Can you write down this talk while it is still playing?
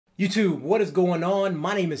YouTube, what is going on?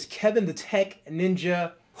 My name is Kevin the Tech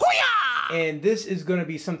Ninja. Hoo-yah! And this is going to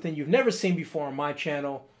be something you've never seen before on my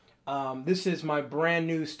channel. This is my brand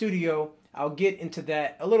new studio. I'll get into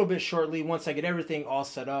that a little bit shortly once I get everything all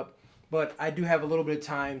set up. But I do have a little bit of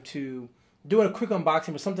time to do a quick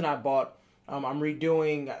unboxing for something I bought. I'm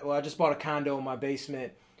redoing, well, I just bought a condo in my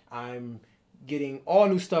basement. I'm getting all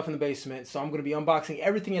new stuff in the basement. So I'm going to be unboxing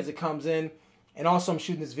everything as it comes in. And also I'm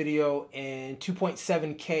shooting this video in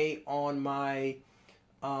 2.7K on my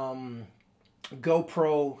GoPro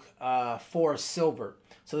 4 Silver.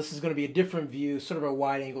 So this is going to be a different view, sort of a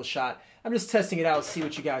wide angle shot. I'm just testing it out, see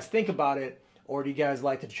what you guys think about it. Or do you guys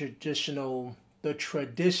like the traditional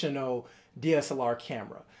DSLR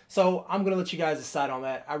camera? So I'm going to let you guys decide on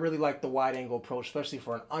that. I really like the wide angle approach, especially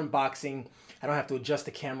for an unboxing. I don't have to adjust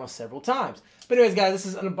the camera several times. But anyways, guys, this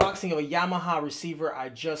is an unboxing of a Yamaha receiver I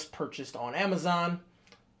just purchased on Amazon.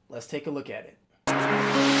 Let's take a look at it.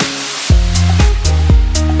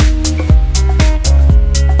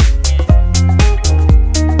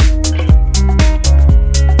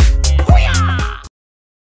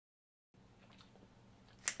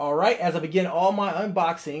 All right, as I begin all my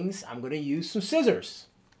unboxings, I'm going to use some scissors.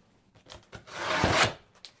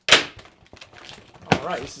 All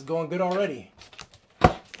right, this is going good already.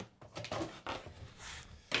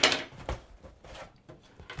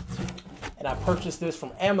 And I purchased this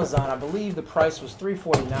from Amazon. I believe the price was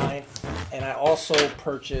 $3.49. And I also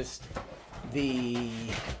purchased the,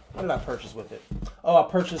 what did I purchase with it? Oh, I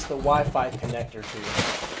purchased the Wi-Fi connector too.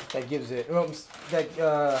 That gives it,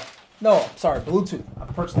 no, sorry, Bluetooth. I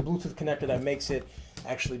purchased the Bluetooth connector that makes it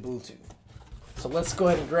actually Bluetooth. So let's go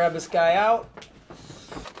ahead and grab this guy out.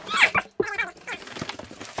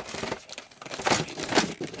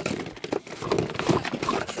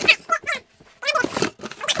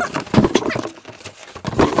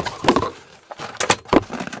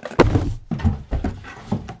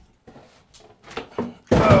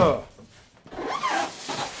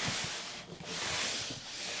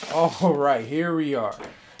 All right, here we are.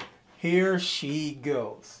 Here she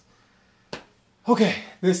goes. Okay,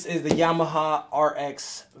 this is the Yamaha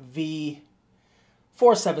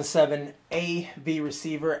RX-V477 AV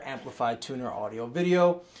receiver, amplified tuner, audio,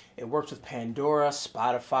 video. It works with Pandora,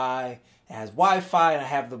 Spotify, it has Wi-Fi, and I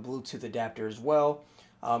have the Bluetooth adapter as well.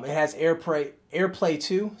 It has AirPlay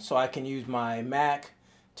too, so I can use my Mac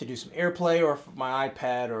to do some AirPlay, or my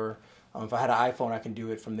iPad, or if I had an iPhone, I can do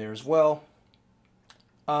it from there as well.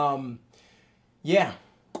 Yeah,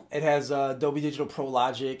 it has Dolby Digital Pro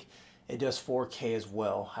Logic. It does 4K as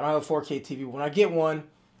well. I don't have a 4K TV. When I get one,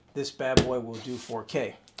 this bad boy will do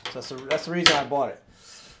 4K. So that's the reason I bought it.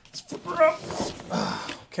 Let's flip her up.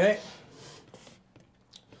 Okay.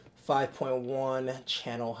 5.1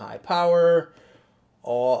 channel high power.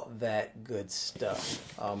 All that good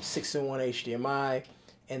stuff. 6-in-1 HDMI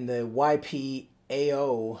and the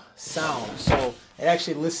YPAO sound. So it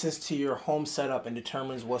actually listens to your home setup and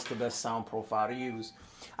determines what's the best sound profile to use.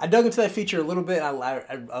 I dug into that feature a little bit.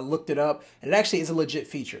 I looked it up, and it actually is a legit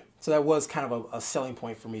feature. So that was kind of a selling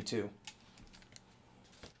point for me too.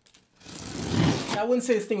 I wouldn't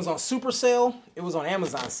say this thing was on super sale. It was on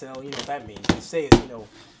Amazon sale. You know what that means. You say it's,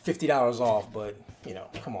 $50 off, but,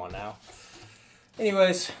 come on now.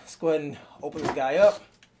 Anyways, let's go ahead and open this guy up.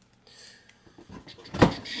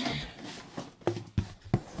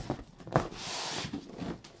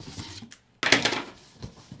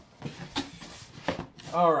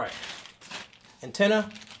 All right, antenna,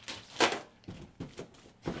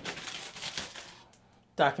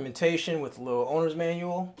 documentation with a little owner's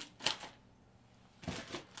manual,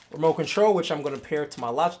 remote control, which I'm going to pair to my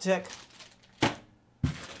Logitech,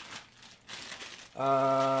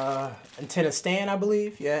 antenna stand, I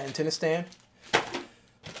believe, yeah, antenna stand,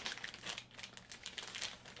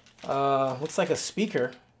 looks like a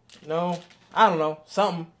speaker, no, I don't know,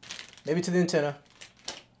 something, maybe to the antenna.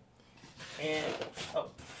 And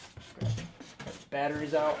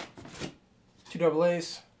batteries out. 2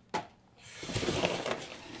 AA's.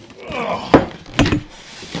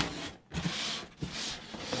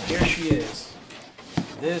 Here she is.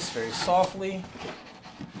 This very softly.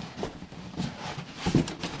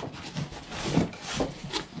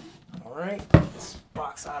 All right, get this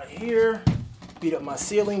box out of here. Beat up my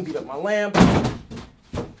ceiling, beat up my lamp.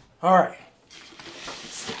 All right.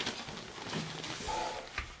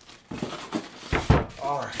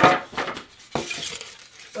 Alright.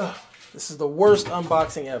 This is the worst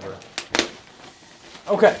unboxing ever.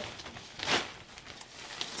 Okay.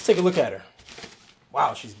 Let's take a look at her.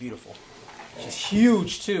 Wow, she's beautiful. She's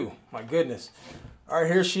huge too. My goodness.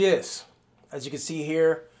 Alright, here she is. As you can see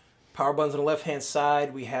here, power buttons on the left hand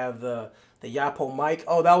side. We have the the Yapo mic.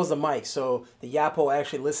 Oh, that was the mic. So the Yapo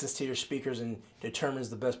actually listens to your speakers and determines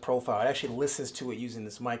the best profile. It actually listens to it using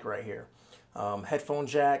this mic right here. Headphone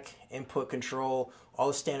jack, input control, all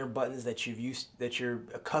the standard buttons that you're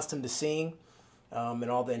accustomed to seeing, and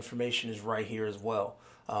all the information is right here as well.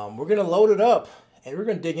 We're gonna load it up and we're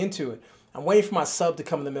gonna dig into it. I'm waiting for my sub to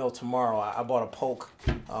come in the mail tomorrow. I bought a Polk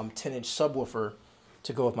 10-inch subwoofer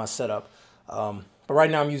to go with my setup. But right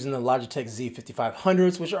now I'm using the Logitech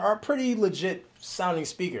Z5500s, which are pretty legit sounding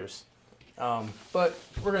speakers. But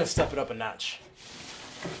we're gonna step it up a notch.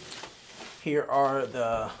 Here are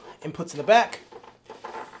the inputs in the back.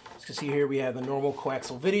 As you can see here, we have the normal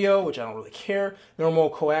coaxial video, which I don't really care. Normal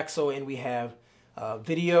coaxial, and we have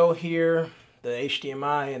video here, the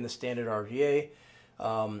HDMI and the standard RGA.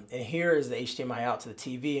 And here is the HDMI out to the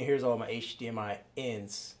TV, and here's all my HDMI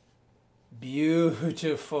ins.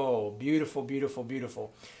 Beautiful, beautiful, beautiful,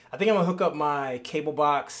 beautiful. I think I'm gonna hook up my cable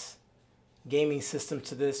box gaming system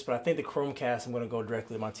to this, but I think the Chromecast I'm gonna go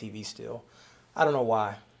directly to my TV still. I don't know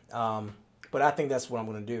why, but I think that's what I'm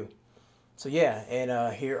gonna do. So yeah,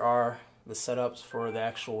 and here are the setups for the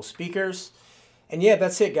actual speakers. And yeah,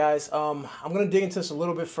 that's it, guys. I'm gonna dig into this a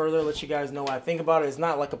little bit further, let you guys know what I think about it. It's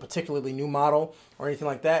not like a particularly new model or anything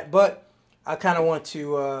like that, but I kind of want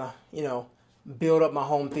to, you know, build up my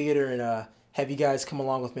home theater and have you guys come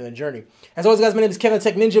along with me on the journey. As always, guys, my name is Kevin the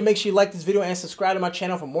Tech Ninja. Make sure you like this video and subscribe to my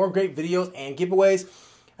channel for more great videos and giveaways.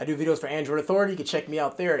 I do videos for Android Authority. You can check me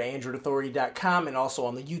out there at androidauthority.com, and also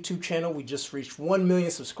on the YouTube channel. We just reached 1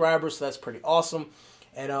 million subscribers, so that's pretty awesome.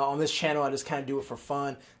 And on this channel, I just kind of do it for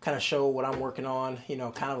fun, kind of show what I'm working on, you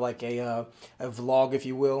know, kind of like a vlog, if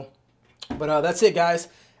you will. But that's it, guys.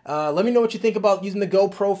 Let me know what you think about using the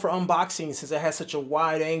GoPro for unboxing. Since it has such a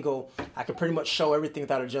wide angle, I can pretty much show everything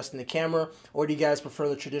without adjusting the camera. Or do you guys prefer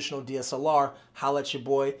the traditional DSLR? Holla at your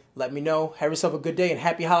boy. Let me know. Have yourself a good day and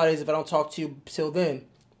happy holidays if I don't talk to you till then.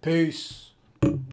 Peace.